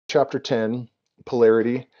chapter 10,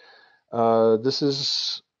 Polarity. This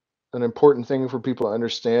is an important thing for people to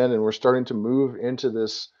understand, and we're starting to move into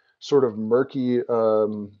this sort of murky,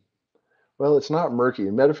 well, it's not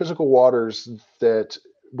murky, metaphysical waters that,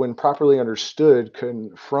 when properly understood,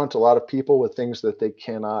 confront a lot of people with things that they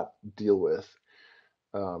cannot deal with.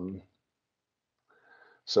 Um,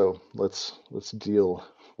 so let's deal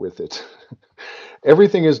with it.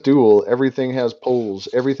 Everything is dual, everything has poles,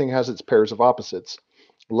 everything has its pairs of opposites.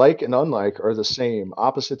 Like and unlike are the same,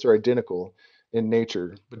 opposites are identical in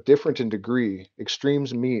nature, but different in degree.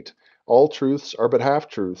 Extremes meet. All truths are but half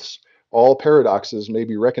truths. All paradoxes may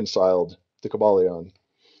be reconciled. The Kybalion.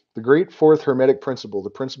 The great fourth Hermetic principle, the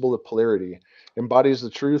principle of polarity, embodies the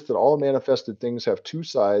truth that all manifested things have two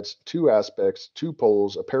sides, two aspects, two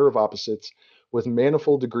poles, a pair of opposites, with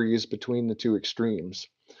manifold degrees between the two extremes.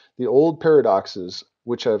 The old paradoxes,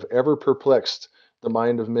 which have ever perplexed the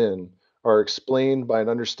mind of men, are explained by an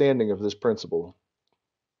understanding of this principle.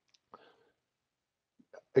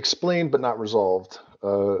 Explained but not resolved.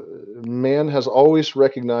 Man has always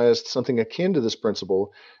recognized something akin to this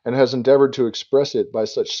principle and has endeavored to express it by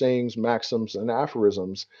such sayings, maxims, and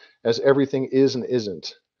aphorisms as everything is and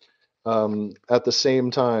isn't. At the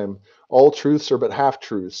same time, all truths are but half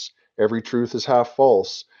truths. Every truth is half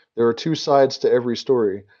false. There are two sides to every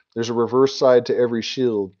story. There's a reverse side to every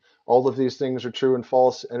shield. All of these things are true and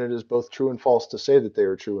false, and it is both true and false to say that they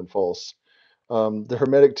are true and false. The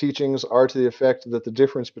Hermetic teachings are to the effect that the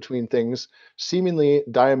difference between things seemingly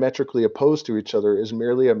diametrically opposed to each other is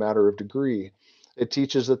merely a matter of degree. It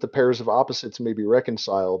teaches that the pairs of opposites may be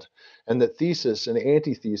reconciled, and that thesis and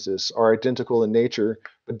antithesis are identical in nature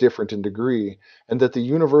but different in degree, and that the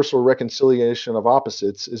universal reconciliation of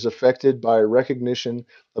opposites is effected by recognition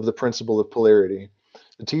of the principle of polarity.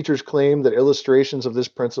 The teachers claim that illustrations of this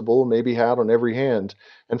principle may be had on every hand,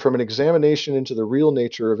 and from an examination into the real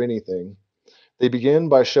nature of anything. They begin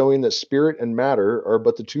by showing that spirit and matter are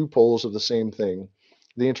but the two poles of the same thing,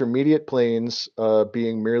 the intermediate planes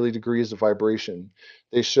being merely degrees of vibration.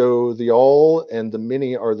 They show the all and the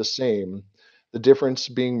many are the same, the difference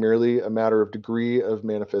being merely a matter of degree of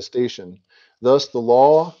manifestation. Thus, the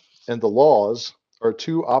law and the laws are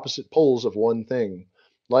two opposite poles of one thing.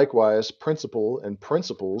 Likewise, principle and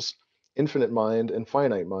principles, infinite mind and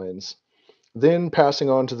finite minds. Then, passing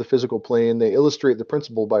on to the physical plane, they illustrate the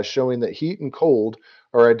principle by showing that heat and cold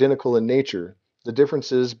are identical in nature, the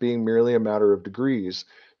differences being merely a matter of degrees.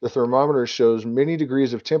 The thermometer shows many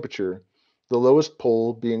degrees of temperature, the lowest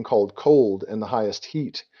pole being called cold and the highest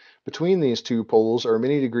heat. Between these two poles are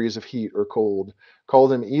many degrees of heat or cold. Call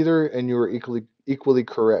them either, and you are equally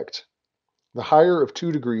correct. The higher of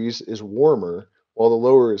 2 degrees is warmer, while the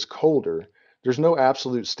lower is colder. There's no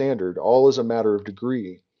absolute standard, all is a matter of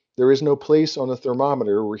degree. There is no place on the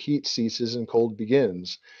thermometer where heat ceases and cold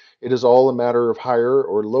begins. It is all a matter of higher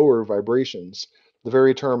or lower vibrations. The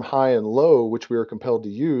very term high and low, which we are compelled to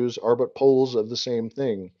use, are but poles of the same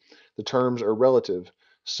thing. The terms are relative.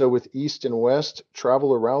 So with east and west,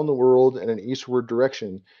 travel around the world in an eastward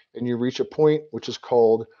direction, and you reach a point which is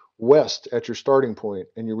called west at your starting point,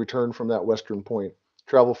 and you return from that western point.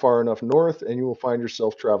 Travel far enough north, and you will find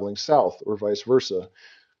yourself traveling south, or vice versa.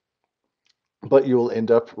 But you will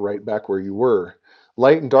end up right back where you were.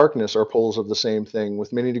 Light and darkness are poles of the same thing,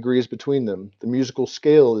 with many degrees between them. The musical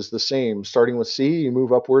scale is the same. Starting with C, you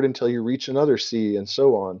move upward until you reach another C, and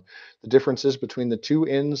so on. The differences between the two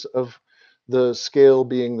ends of the scale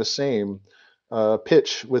being the same.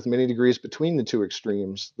 Pitch with many degrees between the two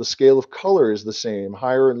extremes. The scale of color is the same,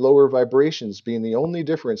 higher and lower vibrations being the only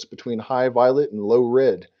difference between high violet and low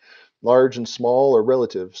red. Large and small are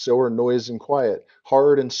relative, so are noise and quiet.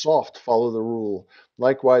 Hard and soft follow the rule.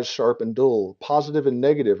 Likewise, sharp and dull. Positive and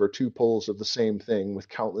negative are two poles of the same thing, with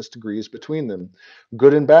countless degrees between them.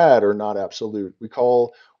 Good and bad are not absolute. We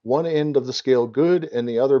call one end of the scale good and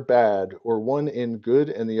the other bad, or one end good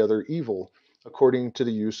and the other evil, according to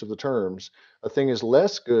the use of the terms. A thing is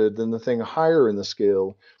less good than the thing higher in the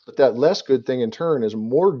scale, but that less good thing in turn is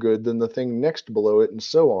more good than the thing next below it, and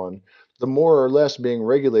so on, the more or less being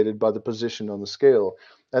regulated by the position on the scale.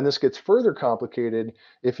 And this gets further complicated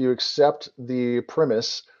if you accept the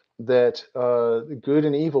premise that good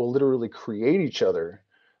and evil literally create each other,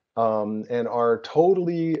 and are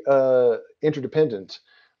totally interdependent.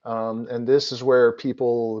 And this is where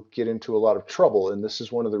people get into a lot of trouble. And this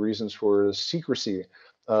is one of the reasons for the secrecy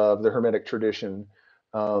of the Hermetic tradition.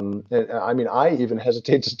 And I mean, I even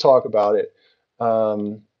hesitate to talk about it.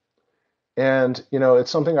 Um, and, it's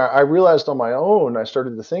something I realized on my own. I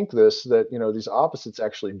started to think this, that, these opposites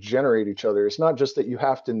actually generate each other. It's not just that you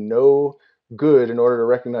have to know good in order to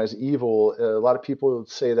recognize evil. A lot of people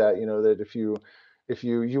say that, that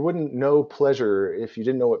You wouldn't know pleasure if you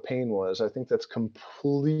didn't know what pain was. I think that's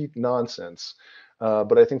complete nonsense.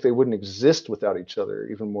 But I think they wouldn't exist without each other,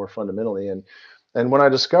 even more fundamentally. And when I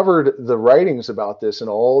discovered the writings about this and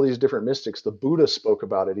all these different mystics, the Buddha spoke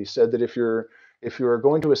about it. He said that if you're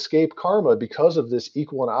going to escape karma because of this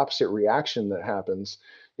equal and opposite reaction that happens,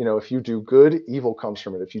 if you do good, evil comes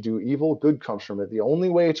from it. If you do evil, good comes from it. The only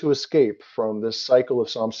way to escape from this cycle of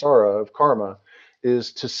samsara, of karma,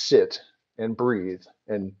 is to sit and breathe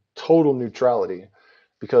and total neutrality,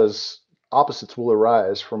 because opposites will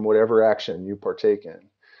arise from whatever action you partake in.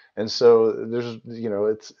 And so there's,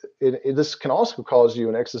 this can also cause you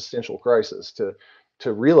an existential crisis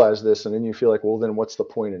to realize this, and then you feel like, well, then what's the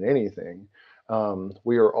point in anything?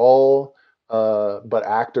 We are all but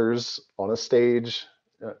actors on a stage.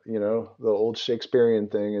 The old Shakespearean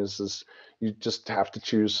thing is you just have to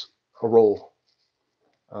choose a role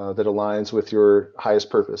that aligns with your highest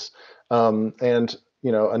purpose. And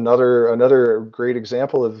another great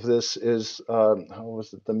example of this is how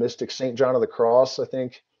was it, the mystic Saint John of the Cross, I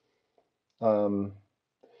think. Um,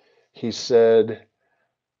 he said,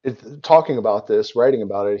 talking about this, writing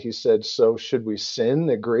about it, he said, "So should we sin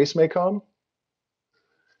that grace may come?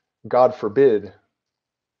 God forbid."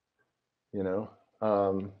 You know,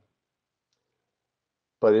 um,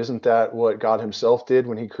 but isn't that what God Himself did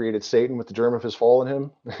when He created Satan with the germ of His fall in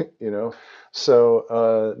him? you know.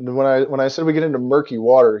 So when I said we get into murky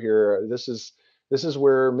water here, this is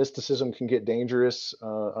where mysticism can get dangerous.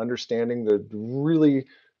 Understanding the really,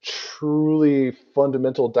 truly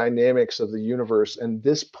fundamental dynamics of the universe, and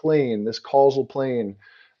this plane, this causal plane,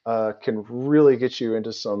 can really get you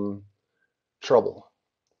into some trouble.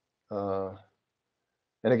 Uh,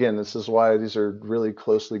 and again, this is why these are really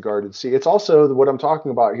closely guarded. See, it's also what I'm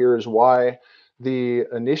talking about here is why the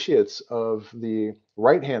initiates of the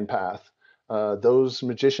right hand path, those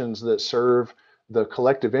magicians that serve the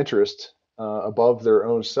collective interest above their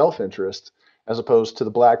own self interest, as opposed to the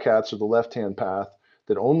black hats or the left hand path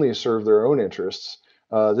that only serve their own interests.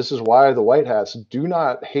 This is why the white hats do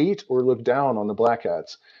not hate or look down on the black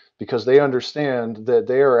hats, because they understand that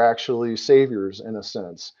they are actually saviors in a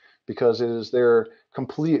sense, because it is their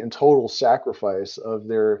complete and total sacrifice of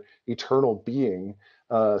their eternal being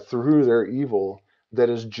through their evil that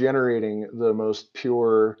is generating the most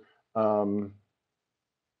pure um,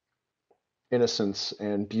 innocence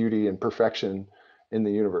and beauty and perfection in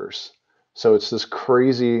the universe. So it's this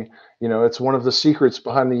crazy, it's one of the secrets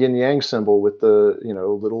behind the yin yang symbol, with the,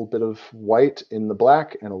 little bit of white in the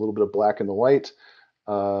black and a little bit of black in the white.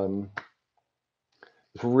 Um,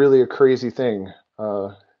 it's really a crazy thing.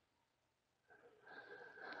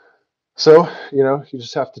 So, you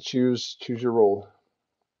just have to choose your role.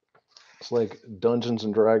 It's like Dungeons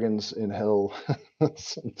and Dragons in hell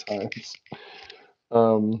sometimes.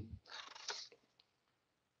 Um,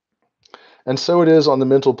 and so it is on the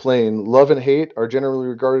mental plane. Love and hate are generally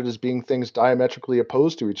regarded as being things diametrically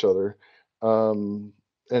opposed to each other, um,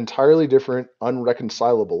 entirely different,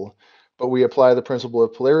 unreconcilable. But we apply the principle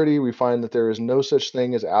of polarity. We find that there is no such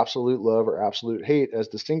thing as absolute love or absolute hate as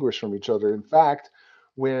distinguished from each other. In fact,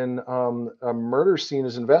 when a murder scene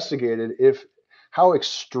is investigated, if how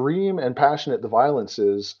extreme and passionate the violence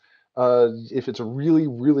is, if it's really,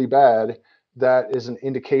 really bad, that is an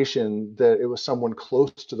indication that it was someone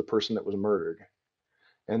close to the person that was murdered.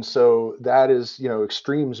 And so that is,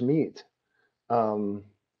 extremes meet. Um,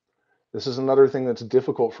 this is another thing that's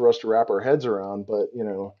difficult for us to wrap our heads around, but,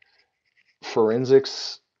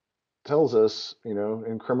 forensics tells us,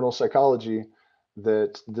 in criminal psychology,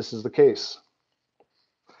 that this is the case.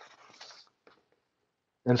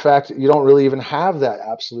 In fact, you don't really even have that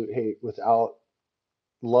absolute hate without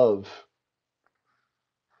love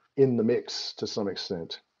in the mix to some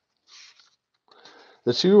extent.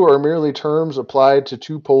 The two are merely terms applied to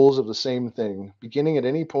two poles of the same thing. Beginning at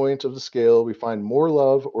any point of the scale, we find more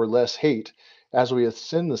love or less hate as we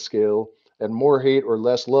ascend the scale, and more hate or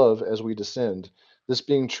less love as we descend. This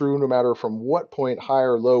being true no matter from what point high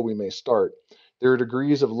or low we may start. There are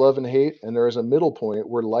degrees of love and hate, and there is a middle point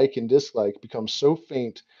where like and dislike become so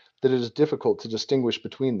faint that it is difficult to distinguish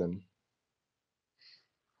between them.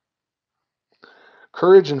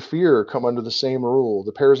 Courage and fear come under the same rule.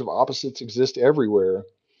 The pairs of opposites exist everywhere.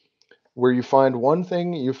 Where you find one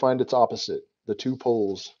thing, you find its opposite, the two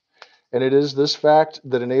poles. And it is this fact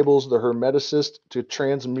that enables the Hermeticist to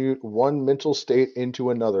transmute one mental state into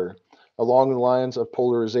another along the lines of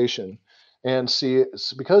polarization. And see,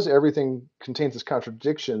 it's because everything contains this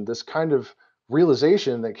contradiction, this kind of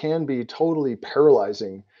realization that can be totally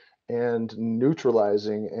paralyzing and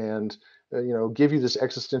neutralizing, and give you this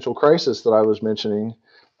existential crisis that I was mentioning.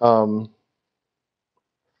 Um,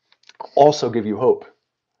 also give you hope.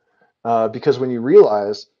 Because when you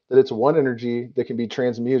realize that it's one energy that can be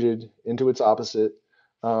transmuted into its opposite,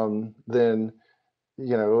 then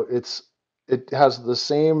it has the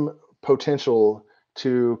same potential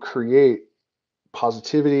to create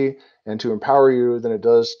positivity and to empower you than it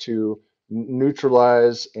does to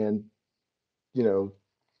neutralize and you know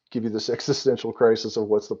give you this existential crisis of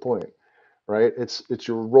what's the point, right? It's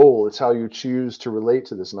your role, it's how you choose to relate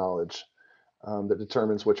to this knowledge, that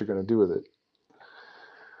determines what you're going to do with it.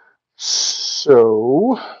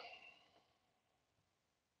 So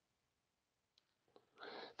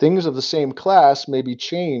things of the same class may be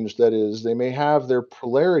changed, that is, they may have their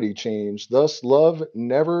polarity changed. Thus, love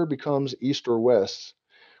never becomes east or west,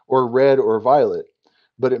 or red or violet,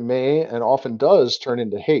 but it may and often does turn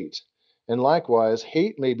into hate. And likewise,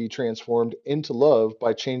 hate may be transformed into love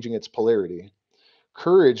by changing its polarity.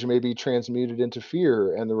 Courage may be transmuted into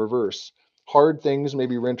fear and the reverse. Hard things may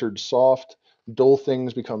be rendered soft, dull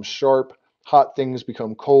things become sharp, hot things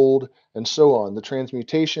become cold, and so on. The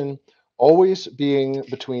transmutation always being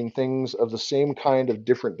between things of the same kind of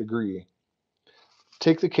different degree.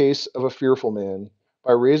 Take the case of a fearful man.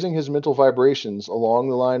 By raising his mental vibrations along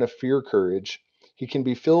the line of fear courage, he can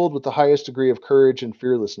be filled with the highest degree of courage and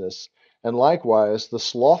fearlessness. And likewise, the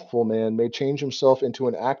slothful man may change himself into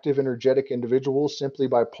an active, energetic individual simply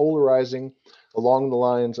by polarizing along the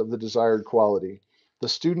lines of the desired quality. The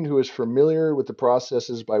student who is familiar with the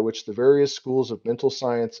processes by which the various schools of mental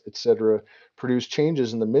science, etc., produce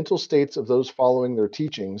changes in the mental states of those following their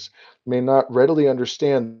teachings may not readily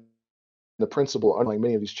understand the principle underlying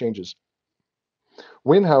many of these changes.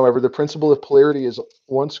 When, however, the principle of polarity is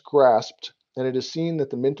once grasped, and it is seen that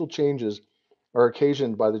the mental changes are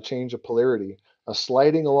occasioned by the change of polarity, a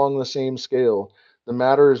sliding along the same scale, the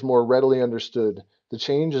matter is more readily understood. The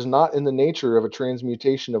change is not in the nature of a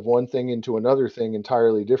transmutation of one thing into another thing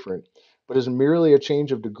entirely different, but is merely a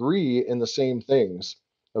change of degree in the same things,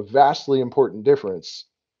 a vastly important difference.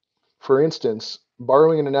 For instance,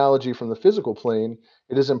 borrowing an analogy from the physical plane,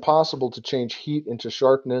 it is impossible to change heat into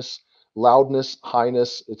sharpness, loudness,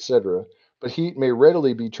 highness, etc. But heat may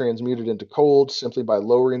readily be transmuted into cold simply by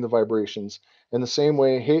lowering the vibrations. In the same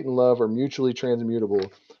way, hate and love are mutually transmutable.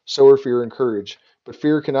 So are fear and courage. But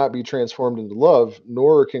fear cannot be transformed into love,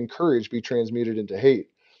 nor can courage be transmuted into hate.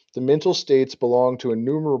 The mental states belong to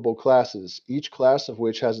innumerable classes, each class of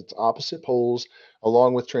which has its opposite poles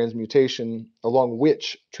along which transmutation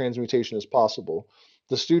is possible.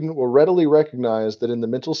 The student will readily recognize that in the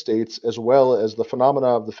mental states, as well as the phenomena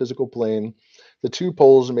of the physical plane, the two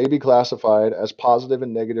poles may be classified as positive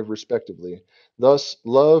and negative respectively. Thus,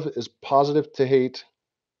 love is positive to hate,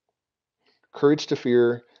 courage to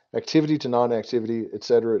fear, activity to non activity,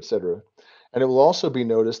 etc., etc. And it will also be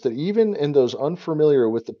noticed that even in those unfamiliar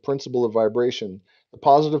with the principle of vibration, the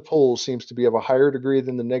positive pole seems to be of a higher degree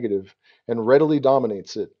than the negative and readily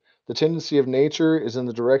dominates it. The tendency of nature is in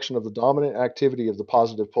the direction of the dominant activity of the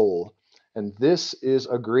positive pole. And this is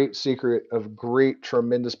a great secret of great,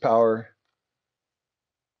 tremendous power.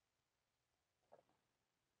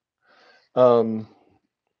 Um,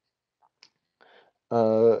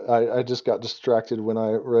 I just got distracted when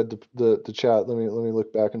I read the chat. Let me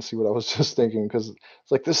look back and see what I was just thinking, because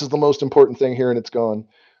it's like this is the most important thing here and it's gone.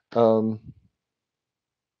 Um,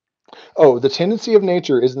 oh, the tendency of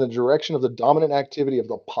nature is in the direction of the dominant activity of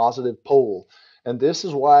the positive pole, and this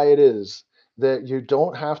is why it is that you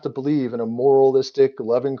don't have to believe in a moralistic,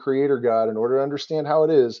 loving creator God in order to understand how it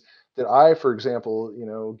is that I, for example,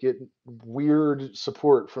 get weird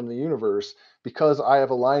support from the universe because I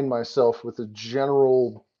have aligned myself with a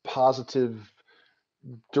general positive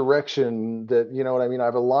direction that, you know what I mean?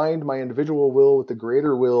 I've aligned my individual will with the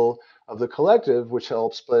greater will of the collective, which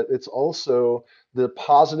helps, but it's also the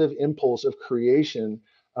positive impulse of creation,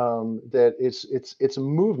 that its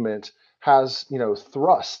movement has,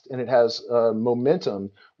 thrust, and it has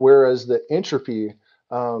momentum, whereas the entropy,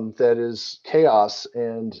 that is chaos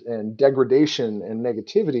and degradation and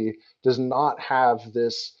negativity, does not have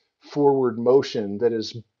this forward motion that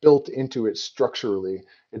is built into it structurally.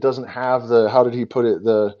 It doesn't have the, how did he put it,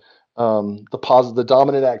 the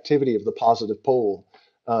dominant activity of the positive pole.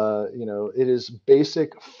 It is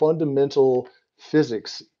basic fundamental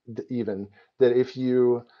physics, even, that if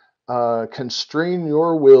you constrain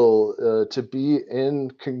your will to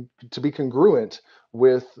be congruent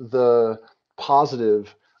with the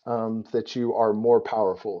positive, that you are more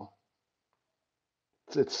powerful.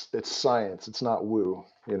 It's science. It's not woo.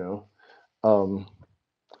 Um,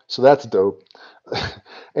 so that's dope.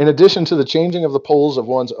 In addition to the changing of the poles of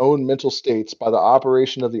one's own mental states by the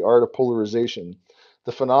operation of the art of polarization,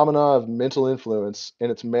 the phenomena of mental influence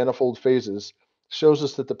in its manifold phases shows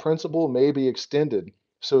us that the principle may be extended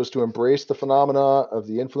so as to embrace the phenomena of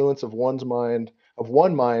the influence of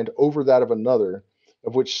one mind over that of another,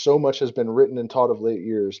 of which so much has been written and taught of late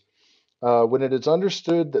years. When it is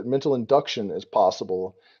understood that mental induction is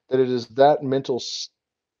possible, that it is that mental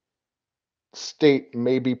state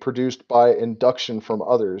may be produced by induction from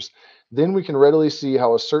others, then we can readily see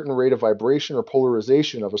how a certain rate of vibration or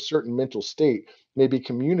polarization of a certain mental state may be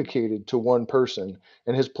communicated to one person,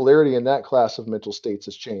 and his polarity in that class of mental states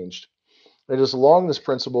is changed. It is along this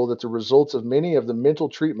principle that the results of many of the mental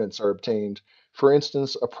treatments are obtained. For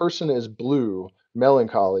instance, a person is blue,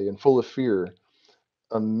 melancholy, and full of fear.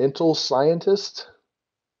 A mental scientist,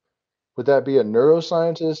 would that be a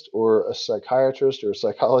neuroscientist or a psychiatrist or a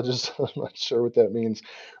psychologist? I'm not sure what that means.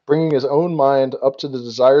 Bringing his own mind up to the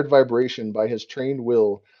desired vibration by his trained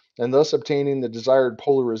will, and thus obtaining the desired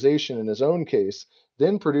polarization in his own case,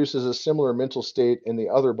 then produces a similar mental state in the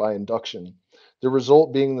other by induction. The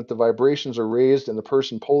result being that the vibrations are raised and the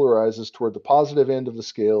person polarizes toward the positive end of the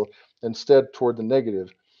scale instead toward the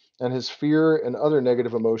negative, and his fear and other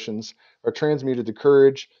negative emotions are transmuted to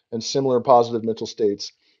courage and similar positive mental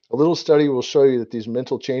states. A little study will show you that these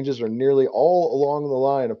mental changes are nearly all along the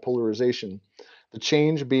line of polarization, the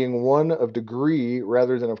change being one of degree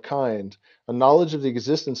rather than of kind. A knowledge of the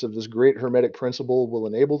existence of this great Hermetic principle will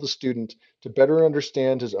enable the student to better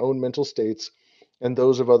understand his own mental states and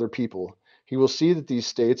those of other people. He will see that these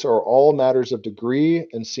states are all matters of degree,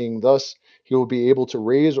 and seeing thus, he will be able to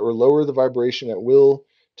raise or lower the vibration at will,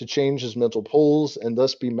 to change his mental poles, and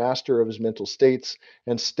thus be master of his mental states,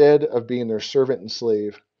 instead of being their servant and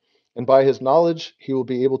slave. And by his knowledge, he will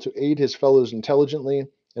be able to aid his fellows intelligently,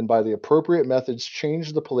 and by the appropriate methods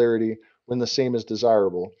change the polarity when the same is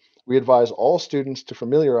desirable. We advise all students to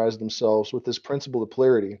familiarize themselves with this principle of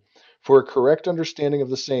polarity, for a correct understanding of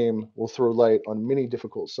the same will throw light on many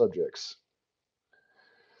difficult subjects.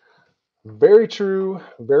 Very true,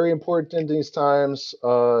 very important in these times.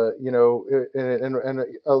 And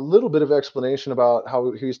a little bit of explanation about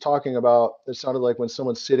how he's talking about. It sounded like when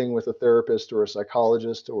someone's sitting with a therapist or a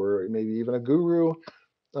psychologist or maybe even a guru,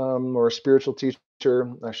 or a spiritual teacher.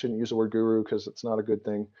 I shouldn't use the word guru because it's not a good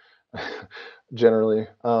thing generally.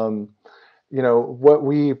 What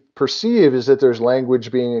we perceive is that there's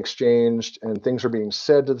language being exchanged and things are being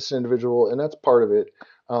said to this individual, and that's part of it.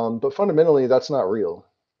 But fundamentally, that's not real.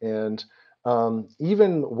 And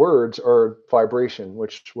even words are vibration,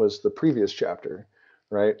 which was the previous chapter,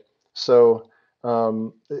 right? So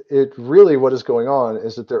it really, what is going on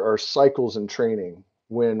is that there are cycles in training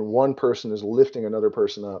when one person is lifting another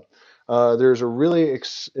person up. There's a really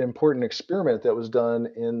important experiment that was done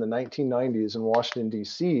in the 1990s in Washington,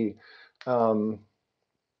 D.C., um,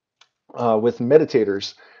 with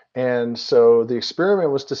meditators. And so the experiment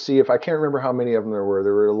was to see if, I can't remember how many of them there were.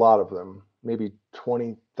 There were a lot of them, maybe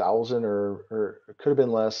 20,000 or it could have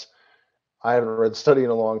been less. I haven't read the study in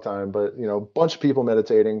a long time, but a bunch of people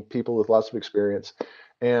meditating, people with lots of experience.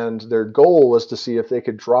 And their goal was to see if they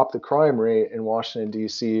could drop the crime rate in Washington,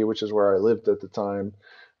 D.C., which is where I lived at the time.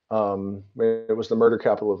 It was the murder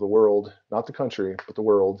capital of the world, not the country, but the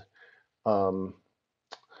world, um,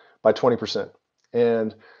 by 20%.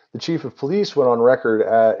 And the chief of police went on record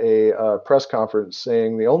at a press conference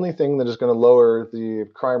saying the only thing that is going to lower the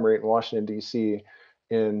crime rate in Washington, D.C.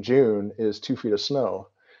 in June is 2 feet of snow.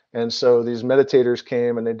 And so these meditators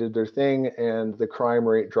came and they did their thing, and the crime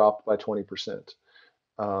rate dropped by 20%.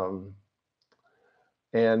 Um,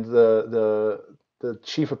 and the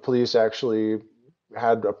chief of police actually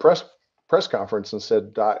had a press conference and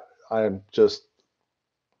said, I am just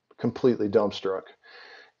completely dumbstruck.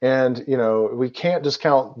 And we can't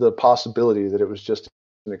discount the possibility that it was just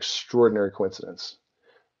an extraordinary coincidence.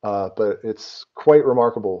 But it's quite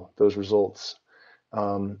remarkable, those results.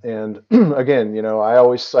 And again, I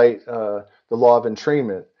always cite the law of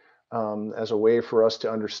entrainment as a way for us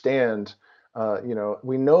to understand.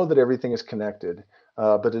 We know that everything is connected,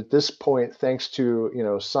 but at this point, thanks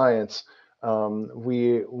to science,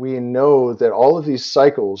 we know that all of these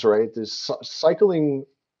cycles, right? These cycling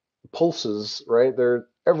pulses, right? They're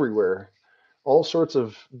everywhere, all sorts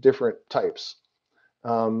of different types.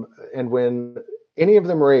 And when any of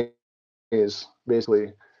them raise,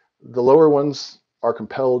 basically, the lower ones are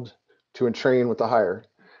compelled to entrain with the higher.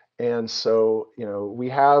 And so, we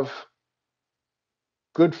have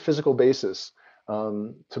good physical basis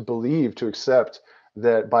to believe, to accept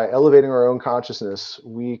that by elevating our own consciousness,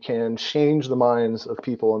 we can change the minds of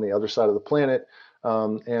people on the other side of the planet,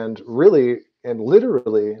 and really and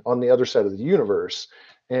literally on the other side of the universe.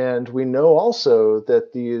 And we know also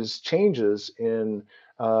that these changes in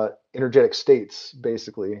energetic states,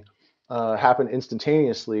 basically, happen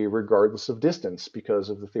instantaneously regardless of distance because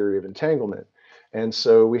of the theory of entanglement. And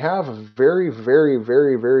so we have a very, very,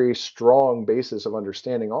 very, very strong basis of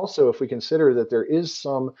understanding. Also, if we consider that there is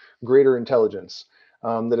some greater intelligence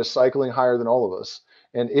that is cycling higher than all of us,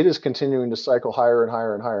 and it is continuing to cycle higher and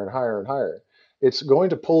higher and higher and higher and higher, it's going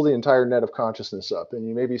to pull the entire net of consciousness up. And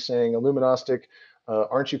you may be saying, Illuminostic,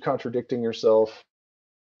 aren't you contradicting yourself?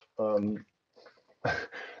 Um,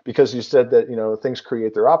 because you said that things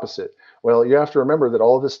create their opposite. Well, you have to remember that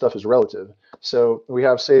all of this stuff is relative. So we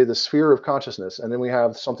have, say, the sphere of consciousness, and then we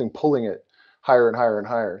have something pulling it higher and higher and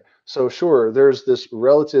higher. So sure, there's this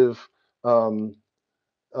relative, um,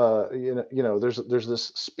 there's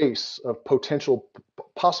this space of potential,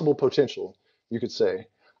 possible potential, you could say.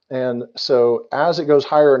 And so as it goes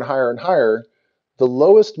higher and higher and higher, the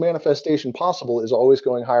lowest manifestation possible is always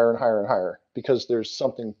going higher and higher and higher because there's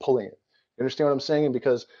something pulling it. You understand what I'm saying? And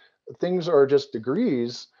because things are just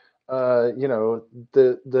degrees,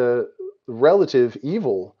 the relative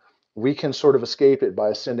evil, we can sort of escape it by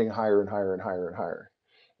ascending higher and higher and higher and higher.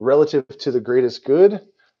 Relative to the greatest good,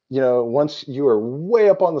 once you are way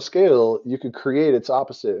up on the scale, you could create its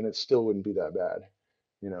opposite and it still wouldn't be that bad,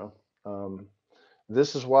 you know. Um,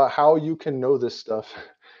 this is how you can know this stuff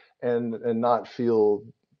and not feel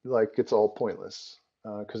like it's all pointless,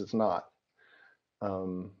 because it's not.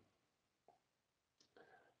 Um,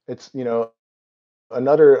 it's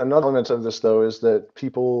another element of this though is that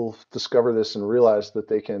people discover this and realize that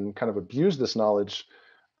they can kind of abuse this knowledge,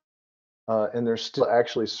 and they're still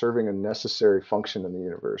actually serving a necessary function in the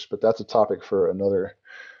universe. But that's a topic for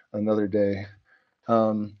another day.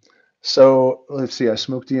 Um, so let's see. I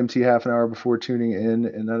smoked DMT half an hour before tuning in,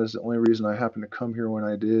 and that is the only reason I happened to come here when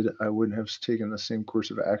I did. I wouldn't have taken the same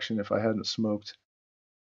course of action if I hadn't smoked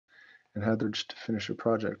and had there just to finish a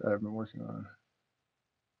project I've been working on.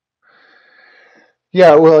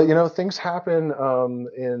 Yeah, well, things happen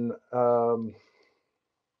in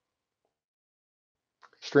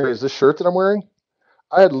strange ways. This shirt that I'm wearing,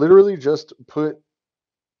 I had literally just put.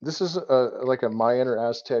 This is like a Mayan or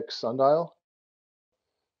Aztec sundial,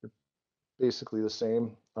 basically the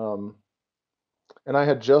same. And I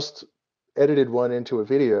had just edited one into a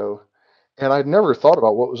video, and I'd never thought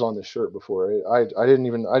about what was on this shirt before. I didn't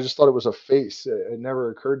even. I just thought it was a face. It never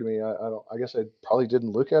occurred to me. I don't. I guess I probably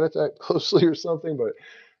didn't look at it that closely or something, but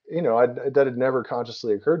that had never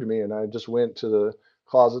consciously occurred to me. And I just went to the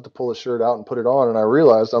closet to pull the shirt out and put it on, and I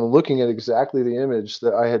realized I'm looking at exactly the image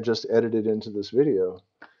that I had just edited into this video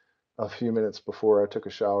a few minutes before I took a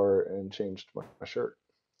shower and changed my shirt.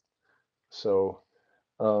 So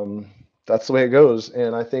that's the way it goes.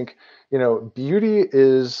 And I think, beauty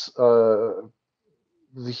is the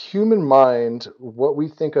human mind. What we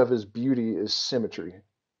think of as beauty is symmetry,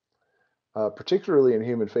 particularly in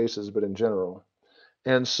human faces, but in general.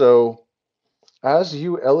 And so as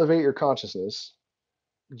you elevate your consciousness,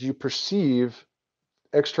 you perceive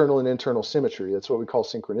external and internal symmetry. That's what we call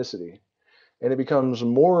synchronicity. And it becomes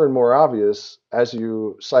more and more obvious as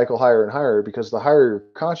you cycle higher and higher because the higher your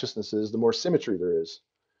consciousness is, the more symmetry there is.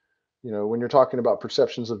 When you're talking about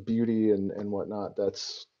perceptions of beauty and whatnot,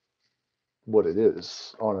 that's what it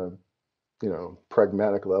is on a,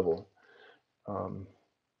 pragmatic level. Um,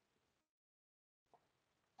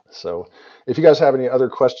 so if you guys have any other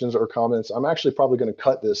questions or comments, I'm actually probably going to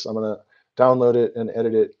cut this. I'm going to download it and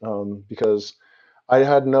edit it, because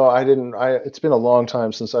it's been a long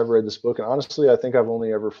time since I've read this book. And honestly, I think I've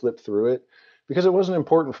only ever flipped through it because it wasn't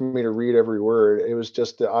important for me to read every word. It was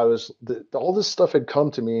just that all this stuff had come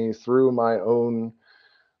to me through my own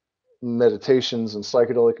meditations and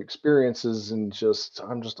psychedelic experiences, and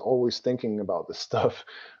I'm just always thinking about this stuff.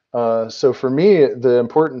 So for me, the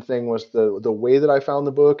important thing was the way that I found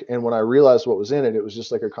the book, and when I realized what was in it, it was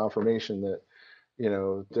just like a confirmation that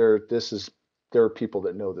there are people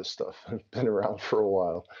that know this stuff, have been around for a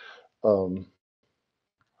while. Um,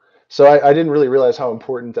 so I didn't really realize how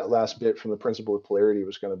important that last bit from the principle of polarity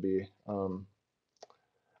was going to be. I'm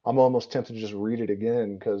almost tempted to just read it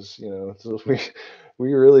again because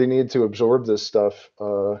we really need to absorb this stuff.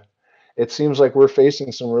 It seems like we're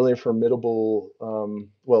facing some really formidable.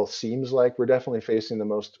 Well, seems like we're definitely facing the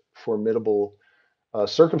most formidable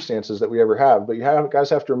circumstances that we ever have. But guys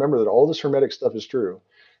have to remember that all this hermetic stuff is true,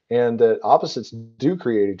 and that opposites do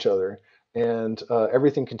create each other, and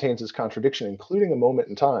everything contains its contradiction, including a moment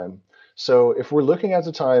in time. So if we're looking at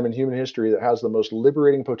the time in human history that has the most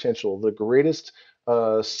liberating potential, the greatest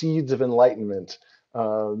seeds of enlightenment,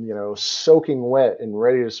 soaking wet and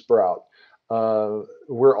ready to sprout,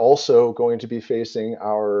 we're also going to be facing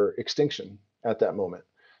our extinction at that moment.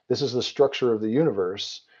 This is the structure of the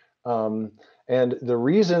universe. And the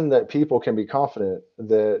reason that people can be confident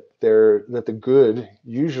that the good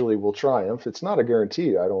usually will triumph, it's not a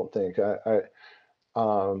guarantee, I don't think.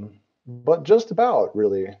 But just about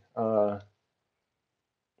really.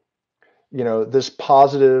 This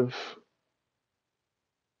positive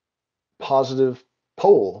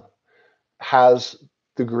pole has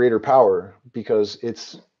the greater power because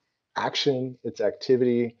it's action, it's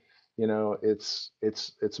activity,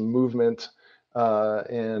 it's movement,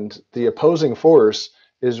 and the opposing force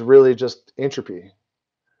is really just entropy,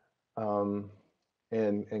 um,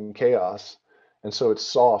 and chaos, and so it's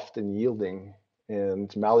soft and yielding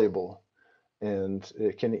and malleable, and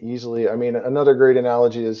it can easily. I mean, another great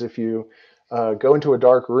analogy is if you go into a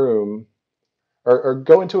dark room or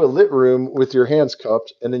go into a lit room with your hands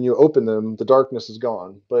cupped and then you open them, the darkness is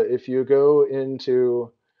gone. But if you go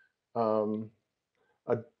into um,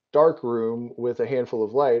 a dark room with a handful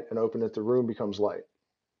of light and open it, the room becomes light.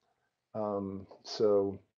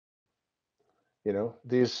 So,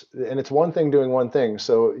 and it's one thing doing one thing.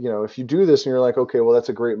 So, if you do this and you're like, okay, well, that's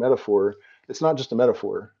a great metaphor, it's not just a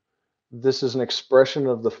metaphor. This is an expression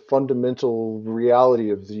of the fundamental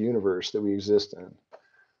reality of the universe that we exist in.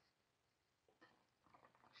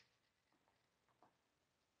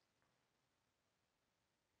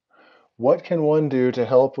 What can one do to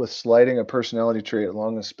help with sliding a personality trait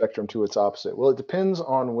along the spectrum to its opposite? Well, it depends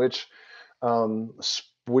on which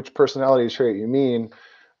personality trait you mean,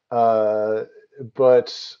 uh,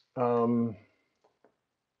 but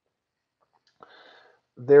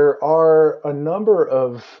there are a number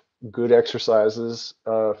of good exercises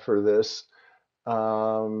for this.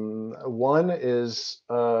 One is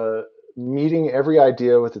meeting every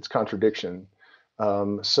idea with its contradiction,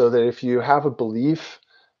 so that if you have a belief,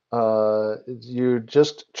 you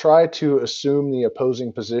just try to assume the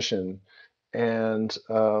opposing position, and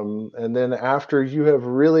then after you have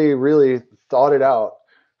really, really thought it out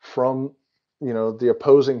from the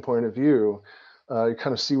opposing point of view, you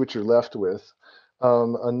kind of see what you're left with.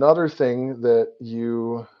 Another thing that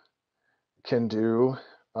you can do.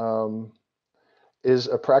 Um, is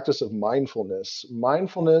a practice of mindfulness.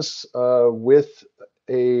 Mindfulness a with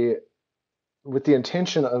the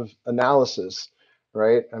intention of analysis,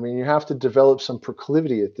 right? I mean, you have to develop some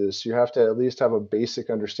proclivity at this. You have to at least have a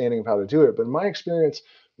basic understanding of how to do it. But in my experience,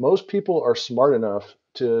 most people are smart enough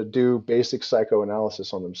to do basic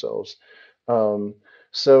psychoanalysis on themselves. Um,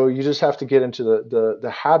 so you just have to get into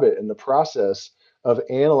the habit and the process of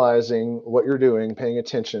analyzing what you're doing, paying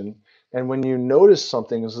attention, and when you notice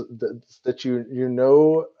something that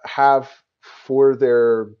have for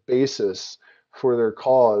their basis, for their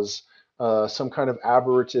cause, some kind of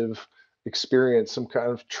aberrative experience, some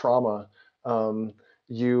kind of trauma, um,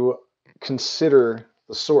 you consider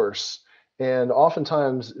the source. And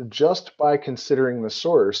oftentimes, just by considering the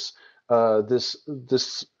source,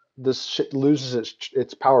 this shit loses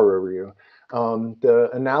its power over you. The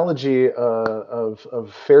analogy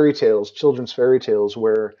of fairy tales, children's fairy tales,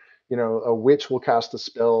 where a witch will cast a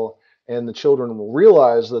spell and the children will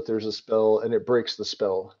realize that there's a spell and it breaks the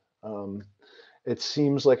spell. It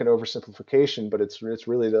seems like an oversimplification, but it's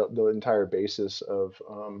really the entire basis of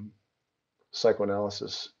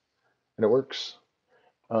psychoanalysis, and it works.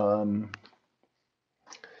 Um,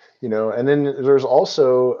 and then there's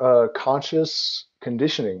also conscious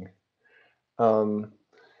conditioning. Um,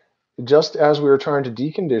 just as we were trying to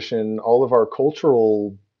decondition all of our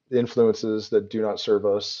cultural influences that do not serve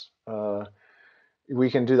us, we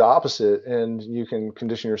can do the opposite, and you can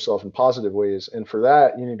condition yourself in positive ways. And for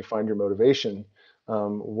that, you need to find your motivation.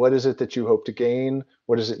 What is it that you hope to gain?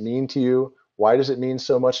 What does it mean to you? Why does it mean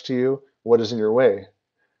so much to you? What is in your way?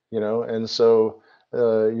 And so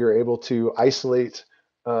you're able to isolate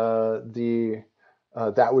the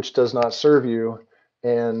that which does not serve you,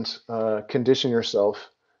 and condition yourself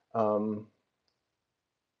um,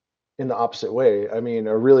 in the opposite way. I mean,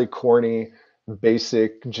 a really corny,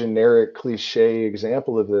 basic, generic, cliche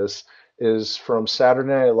example of this is from Saturday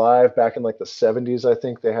Night Live back in like the 70s. I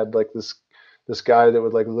think they had like this guy that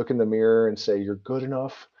would like look in the mirror and say, "You're good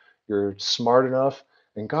enough, you're smart enough,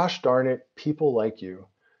 and gosh darn it, people like you."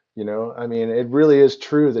 I mean, it really is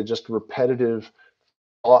true that just repetitive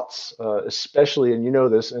thoughts, especially, and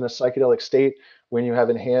this, in a psychedelic state, when you have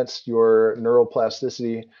enhanced your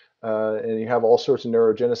neuroplasticity, and you have all sorts of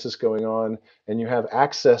neurogenesis going on, and you have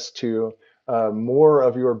access to more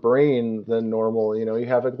of your brain than normal. You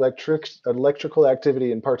have electrical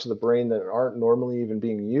activity in parts of the brain that aren't normally even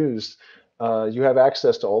being used. You have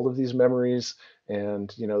access to all of these memories,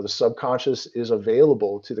 and the subconscious is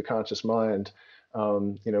available to the conscious mind.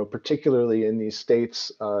 Particularly in these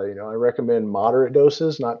states, I recommend moderate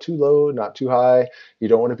doses, not too low, not too high. You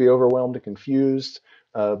don't want to be overwhelmed and confused,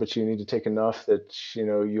 but you need to take enough that,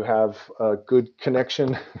 you have a good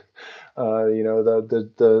connection.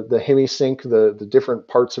 The hemisync, the different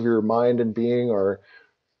parts of your mind and being are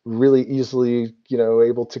really easily,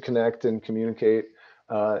 able to connect and communicate,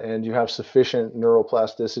 and you have sufficient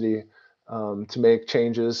neuroplasticity to make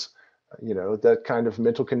changes. That kind of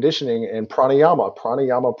mental conditioning and pranayama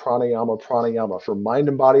for mind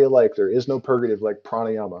and body alike. There is no purgative like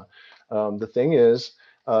pranayama. The thing is,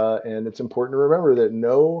 and it's important to remember that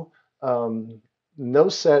no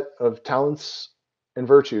set of talents and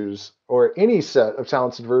virtues, or any set of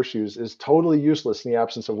talents and virtues, is totally useless in the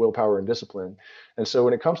absence of willpower and discipline. And so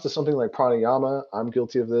when it comes to something like pranayama, I'm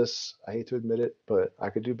guilty of this. I hate to admit it, but I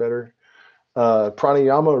could do better.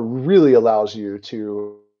 Pranayama really allows you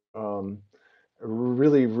to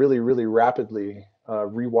really, really, really rapidly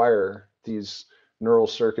rewire these neural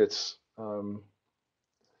circuits,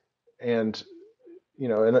 and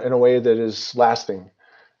in a way that is lasting.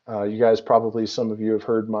 You guys probably, some of you have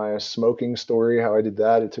heard my smoking story, how I did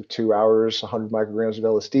that. It took 2 hours, 100 micrograms of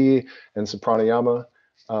LSD, and some pranayama.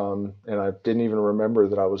 And I didn't even remember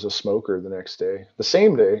that I was a smoker the next day. The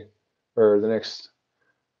same day, or the next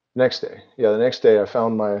day. Yeah, the next day I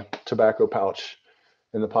found my tobacco pouch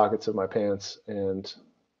in the pockets of my pants, and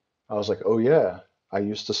I was like, oh yeah, I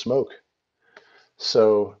used to smoke.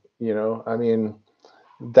 So, I mean,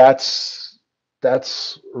 that's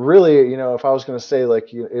really, if I was going to say,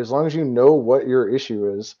 like, as long as you know what your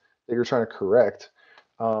issue is that you're trying to correct,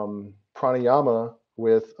 pranayama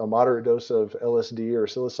with a moderate dose of LSD or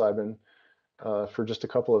psilocybin for just a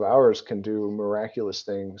couple of hours can do miraculous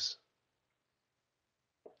things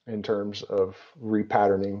in terms of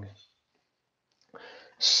repatterning.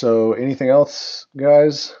 So, anything else,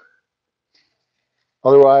 guys?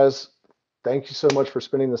 Otherwise, thank you so much for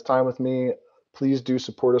spending this time with me. Please do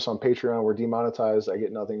support us on Patreon. We're demonetized. I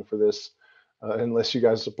get nothing for this unless you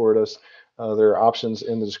guys support us. There are options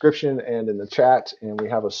in the description and in the chat, and we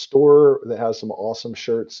have a store that has some awesome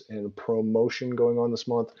shirts and promotion going on this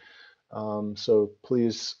month. So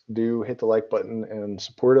please do hit the like button and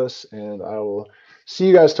support us, and I will see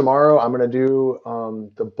you guys tomorrow. I'm going to do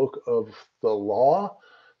the Book of the Law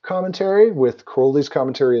commentary with Crowley's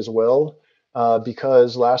commentary as well,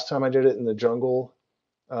 because last time I did it in the jungle,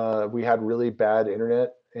 we had really bad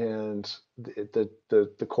internet, and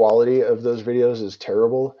the quality of those videos is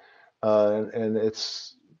terrible, and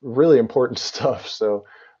it's really important stuff. So,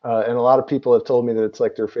 and a lot of people have told me that it's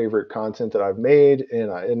like their favorite content that I've made,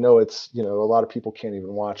 and I know it's, a lot of people can't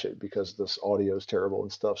even watch it because this audio is terrible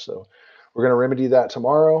and stuff. So we're going to remedy that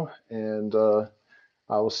tomorrow, and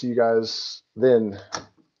I will see you guys then.